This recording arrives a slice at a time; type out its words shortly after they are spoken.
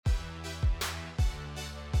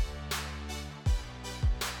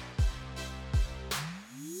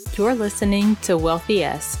You're listening to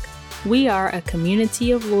Wealthy-esque. We are a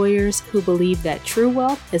community of lawyers who believe that true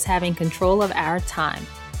wealth is having control of our time.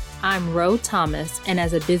 I'm Ro Thomas, and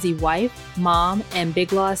as a busy wife, mom, and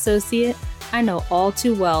big law associate, I know all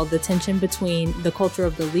too well the tension between the culture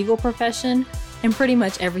of the legal profession and pretty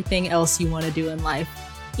much everything else you want to do in life.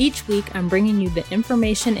 Each week, I'm bringing you the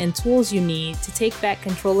information and tools you need to take back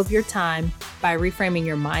control of your time by reframing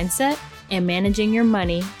your mindset and managing your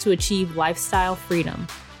money to achieve lifestyle freedom.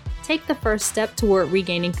 Take the first step toward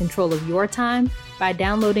regaining control of your time by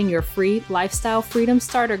downloading your free Lifestyle Freedom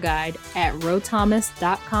Starter Guide at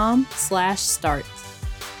rothomas.com/start.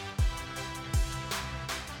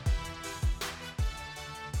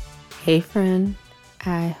 Hey friend,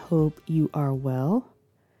 I hope you are well.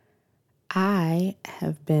 I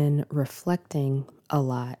have been reflecting a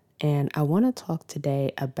lot, and I want to talk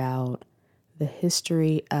today about the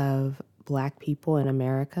history of Black people in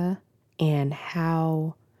America and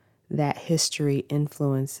how that history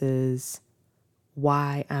influences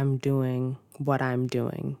why I'm doing what I'm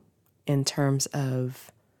doing in terms of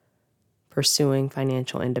pursuing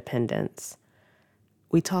financial independence.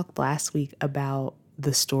 We talked last week about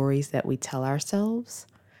the stories that we tell ourselves,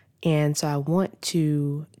 and so I want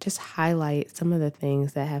to just highlight some of the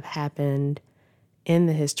things that have happened in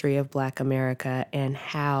the history of Black America and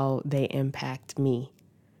how they impact me.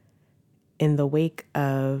 In the wake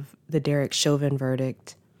of the Derek Chauvin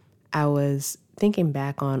verdict, I was thinking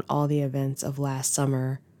back on all the events of last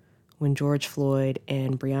summer when George Floyd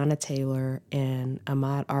and Breonna Taylor and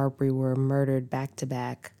Ahmaud Arbery were murdered back to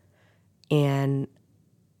back. And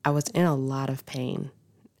I was in a lot of pain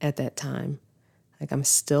at that time. Like, I'm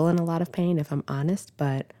still in a lot of pain if I'm honest,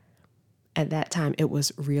 but at that time it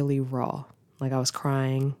was really raw. Like, I was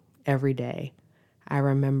crying every day. I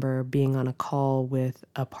remember being on a call with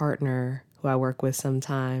a partner who I work with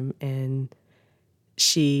sometime, and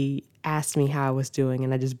she asked me how I was doing,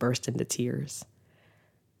 and I just burst into tears.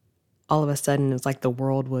 All of a sudden, it was like the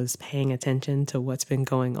world was paying attention to what's been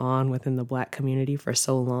going on within the Black community for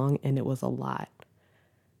so long, and it was a lot.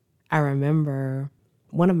 I remember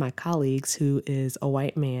one of my colleagues, who is a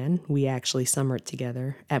white man, we actually summered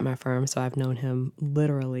together at my firm, so I've known him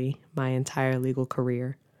literally my entire legal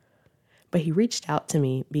career. But he reached out to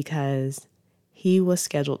me because he was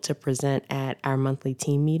scheduled to present at our monthly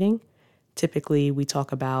team meeting. Typically, we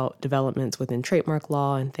talk about developments within trademark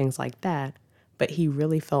law and things like that, but he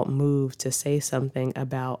really felt moved to say something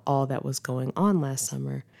about all that was going on last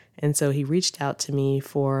summer. And so he reached out to me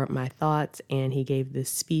for my thoughts, and he gave this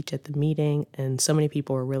speech at the meeting, and so many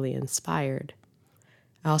people were really inspired.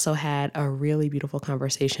 I also had a really beautiful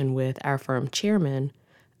conversation with our firm chairman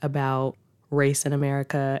about race in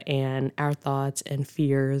America and our thoughts and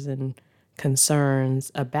fears and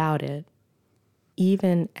concerns about it.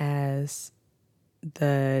 Even as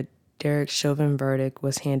the Derek Chauvin verdict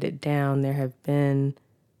was handed down, there have been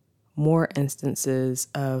more instances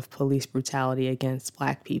of police brutality against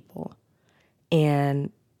Black people.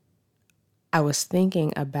 And I was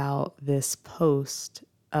thinking about this post,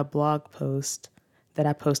 a blog post that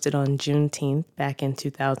I posted on Juneteenth back in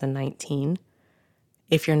 2019.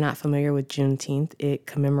 If you're not familiar with Juneteenth, it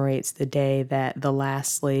commemorates the day that the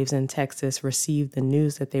last slaves in Texas received the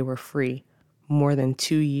news that they were free, more than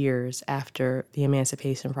 2 years after the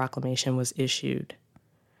Emancipation Proclamation was issued.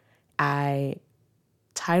 I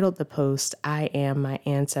titled the post, "I Am My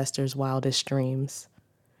Ancestors' Wildest Dreams."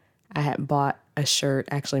 I had bought a shirt,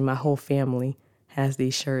 actually my whole family has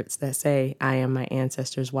these shirts that say, "I am my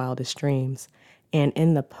ancestors' wildest dreams." And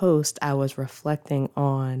in the post, I was reflecting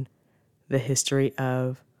on the history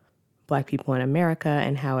of Black people in America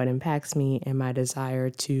and how it impacts me and my desire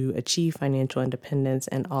to achieve financial independence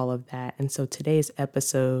and all of that. And so today's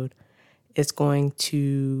episode is going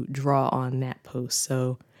to draw on that post.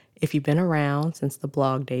 So if you've been around since the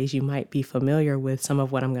blog days, you might be familiar with some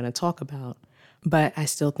of what I'm going to talk about. But I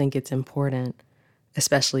still think it's important,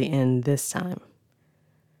 especially in this time.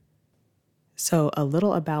 So a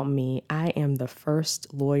little about me. I am the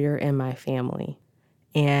first lawyer in my family.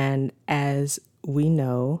 And as we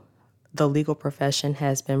know, the legal profession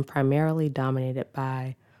has been primarily dominated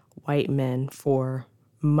by white men for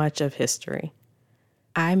much of history.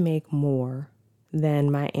 I make more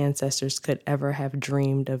than my ancestors could ever have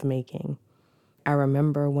dreamed of making. I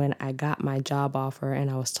remember when I got my job offer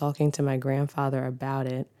and I was talking to my grandfather about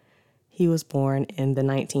it. He was born in the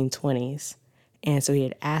 1920s. And so he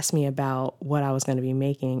had asked me about what I was going to be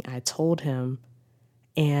making. I told him,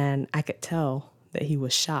 and I could tell that he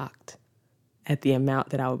was shocked at the amount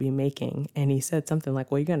that I would be making. And he said something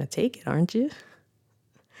like, "Well, you're going to take it, aren't you?"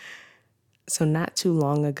 So not too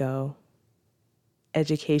long ago,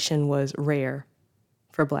 education was rare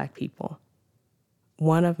for Black people.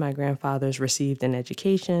 One of my grandfathers received an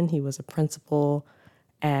education. He was a principal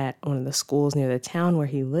at one of the schools near the town where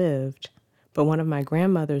he lived, but one of my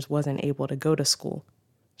grandmothers wasn't able to go to school.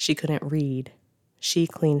 She couldn't read. She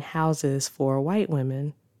cleaned houses for white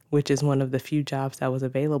women, which is one of the few jobs that was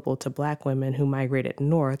available to Black women who migrated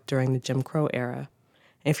north during the Jim Crow era.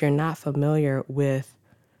 If you're not familiar with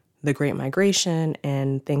the Great Migration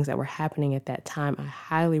and things that were happening at that time, I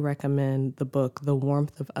highly recommend the book, The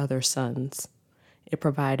Warmth of Other Suns. It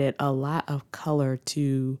provided a lot of color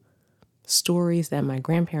to stories that my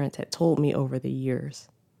grandparents had told me over the years.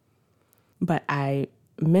 But I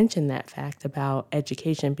mentioned that fact about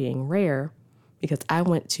education being rare because I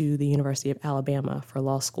went to the University of Alabama for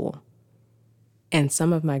law school. And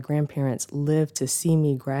some of my grandparents lived to see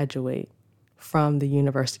me graduate from the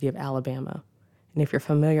University of Alabama. And if you're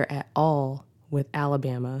familiar at all with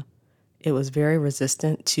Alabama, it was very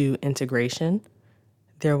resistant to integration.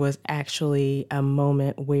 There was actually a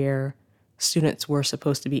moment where students were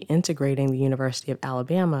supposed to be integrating the University of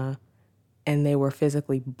Alabama, and they were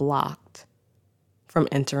physically blocked from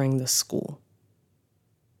entering the school.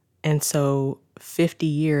 And so 50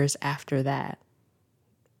 years after that,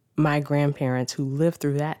 my grandparents who lived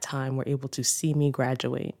through that time were able to see me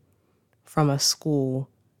graduate from a school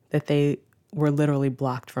that they were literally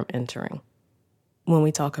blocked from entering. When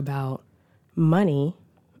we talk about money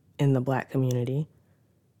in the Black community,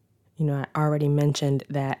 I already mentioned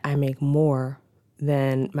that I make more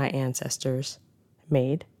than my ancestors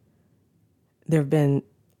made. There have been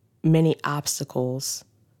many obstacles,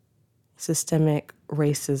 systemic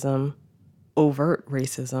racism, overt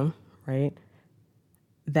racism, right,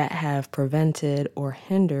 that have prevented or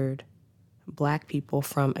hindered Black people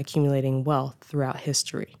from accumulating wealth throughout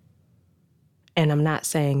history. And I'm not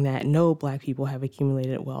saying that no Black people have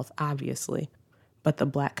accumulated wealth, obviously, but the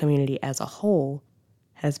Black community as a whole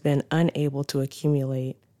has been unable to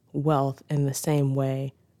accumulate wealth in the same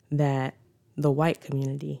way that the white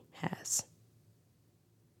community has.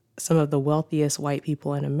 Some of the wealthiest white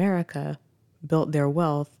people in America built their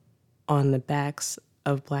wealth on the backs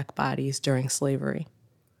of Black bodies during slavery.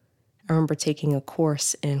 I remember taking a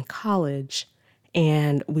course in college,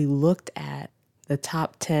 and we looked at the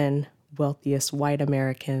top 10 wealthiest white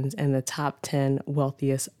Americans and the top 10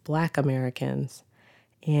 wealthiest Black Americans,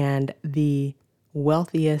 and the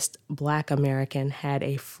wealthiest Black American had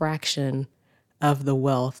a fraction of the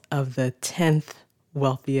wealth of the 10th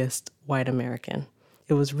wealthiest white American.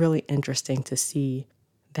 It was really interesting to see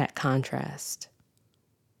that contrast.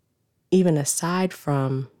 Even aside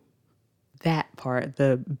from that part,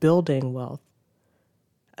 the building wealth,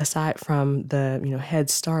 aside from the head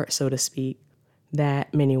start, so to speak,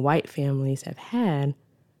 that many white families have had,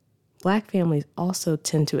 Black families also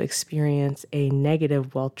tend to experience a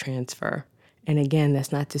negative wealth transfer. And again,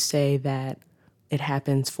 that's not to say that it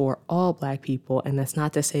happens for all Black people, and that's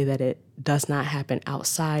not to say that it does not happen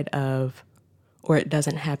outside of, or it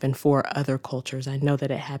doesn't happen for other cultures. I know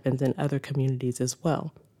that it happens in other communities as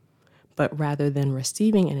well. But rather than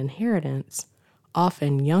receiving an inheritance,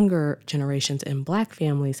 often younger generations in Black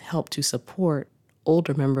families help to support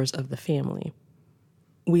older members of the family.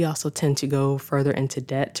 We also tend to go further into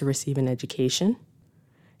debt to receive an education,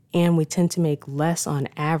 and we tend to make less on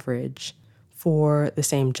average for the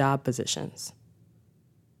same job positions.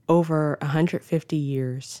 Over 150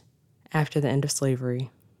 years after the end of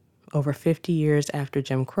slavery, over 50 years after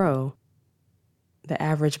Jim Crow, the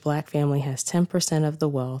average Black family has 10% of the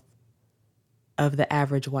wealth of the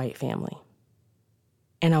average white family.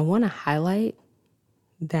 And I want to highlight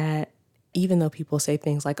that even though people say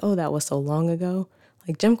things like, oh, that was so long ago,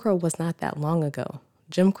 like Jim Crow was not that long ago.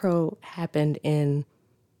 Jim Crow happened in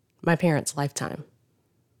my parents' lifetime.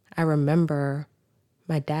 I remember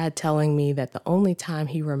my dad telling me that the only time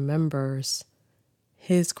he remembers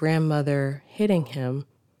his grandmother hitting him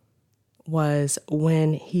was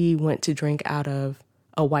when he went to drink out of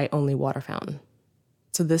a white-only water fountain.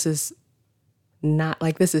 So this is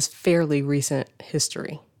fairly recent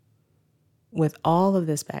history. With all of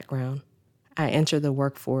this background, I entered the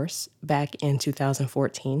workforce back in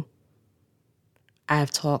 2014. I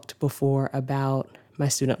have talked before about my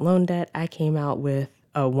student loan debt. I came out with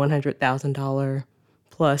a $100,000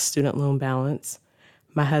 plus student loan balance.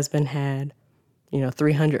 My husband had,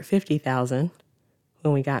 $350,000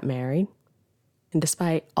 when we got married. And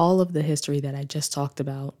despite all of the history that I just talked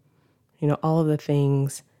about, all of the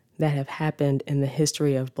things that have happened in the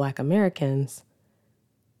history of Black Americans,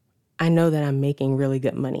 I know that I'm making really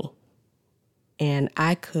good money. And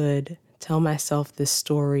I could tell myself this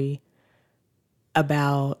story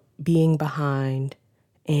about being behind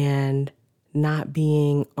and not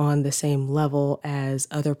being on the same level as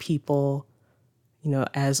other people,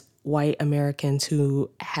 as white Americans who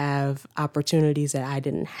have opportunities that I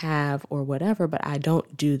didn't have or whatever, but I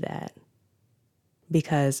don't do that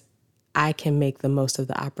because I can make the most of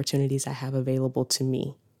the opportunities I have available to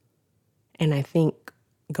me. And I think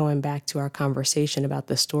going back to our conversation about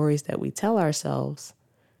the stories that we tell ourselves,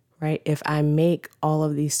 right? If I make all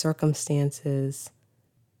of these circumstances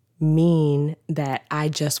mean that I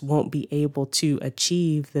just won't be able to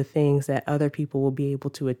achieve the things that other people will be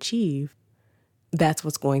able to achieve, that's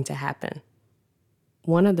what's going to happen.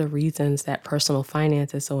 One of the reasons that personal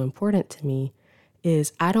finance is so important to me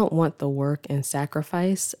is I don't want the work and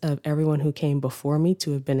sacrifice of everyone who came before me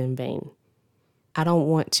to have been in vain. I don't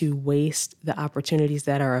want to waste the opportunities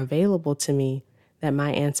that are available to me that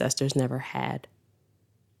my ancestors never had.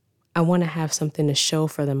 I want to have something to show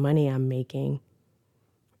for the money I'm making.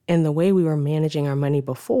 And the way we were managing our money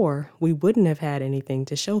before, we wouldn't have had anything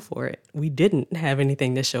to show for it. We didn't have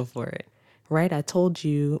anything to show for it, right? I told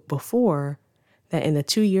you before that in the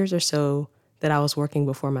 2 years or so that I was working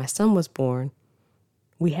before my son was born,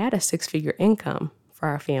 we had a 6-figure income for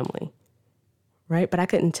our family, right? But I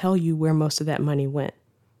couldn't tell you where most of that money went.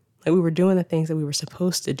 Like, we were doing the things that we were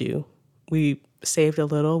supposed to do. We saved a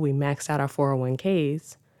little, we maxed out our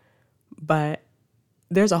 401ks, but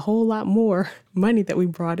there's a whole lot more money that we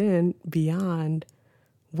brought in beyond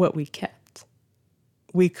what we kept.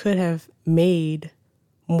 We could have made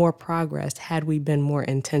more progress had we been more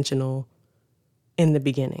intentional in the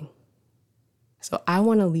beginning. So I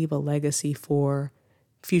want to leave a legacy for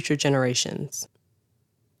future generations.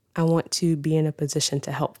 I want to be in a position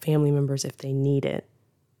to help family members if they need it.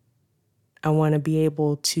 I want to be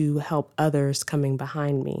able to help others coming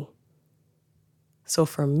behind me. So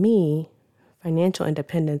for me, financial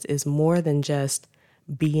independence is more than just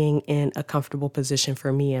being in a comfortable position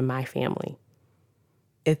for me and my family.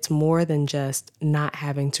 It's more than just not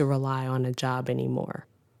having to rely on a job anymore.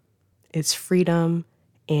 It's freedom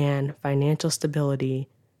and financial stability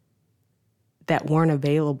that weren't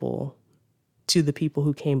available to the people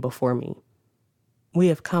who came before me. We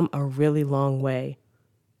have come a really long way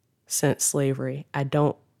since slavery. I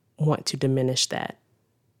don't want to diminish that.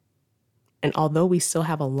 And although we still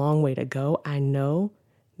have a long way to go, I know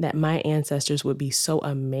that my ancestors would be so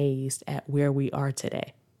amazed at where we are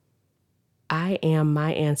today. I am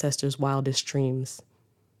my ancestors' wildest dreams.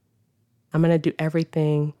 I'm going to do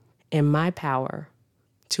everything in my power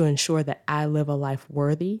to ensure that I live a life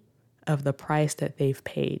worthy of the price that they've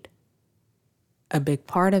paid. A big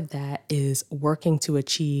part of that is working to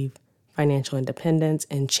achieve financial independence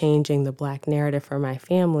and changing the Black narrative for my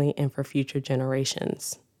family and for future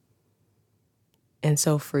generations. And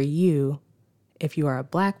so for you, if you are a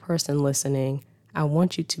Black person listening, I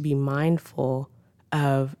want you to be mindful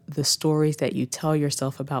of the stories that you tell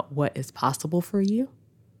yourself about what is possible for you.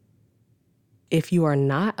 If you are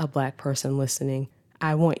not a Black person listening,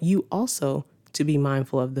 I want you also to be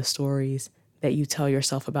mindful of the stories that you tell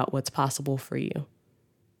yourself about what's possible for you.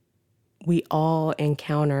 We all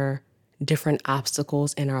encounter different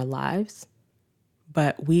obstacles in our lives,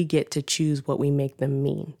 but we get to choose what we make them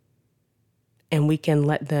mean. And we can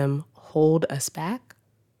let them hold us back,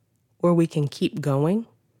 or we can keep going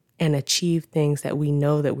and achieve things that we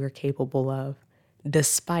know that we're capable of,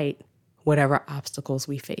 despite whatever obstacles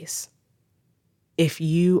we face. If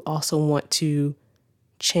you also want to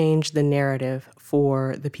change the narrative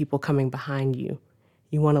for the people coming behind you,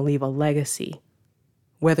 you want to leave a legacy,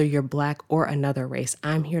 whether you're Black or another race,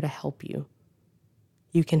 I'm here to help you.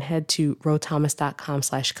 You can head to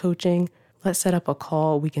rothomas.com/coaching. Let's set up a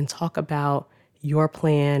call. We can talk about your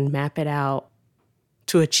plan, map it out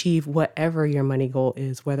to achieve whatever your money goal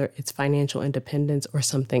is, whether it's financial independence or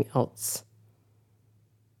something else.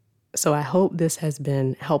 So I hope this has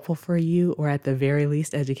been helpful for you, or at the very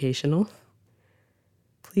least educational.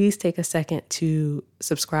 Please take a second to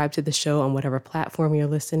subscribe to the show on whatever platform you're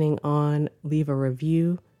listening on. Leave a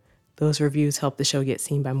review. Those reviews help the show get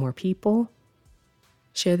seen by more people.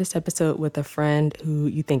 Share this episode with a friend who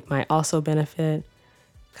you think might also benefit.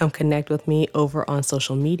 Come connect with me over on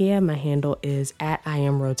social media. My handle is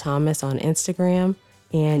 @IamRoThomas on Instagram,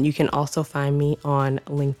 and you can also find me on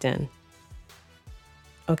LinkedIn.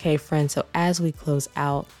 Okay, friends, so as we close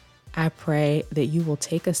out, I pray that you will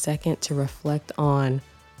take a second to reflect on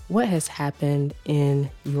what has happened in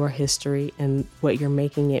your history and what you're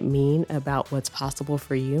making it mean about what's possible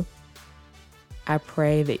for you. I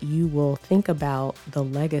pray that you will think about the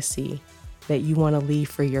legacy that you want to leave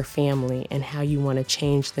for your family and how you want to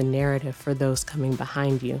change the narrative for those coming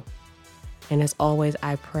behind you. And as always,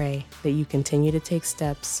 I pray that you continue to take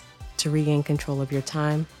steps to regain control of your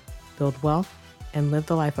time, build wealth, and live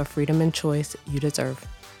the life of freedom and choice you deserve.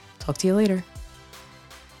 Talk to you later.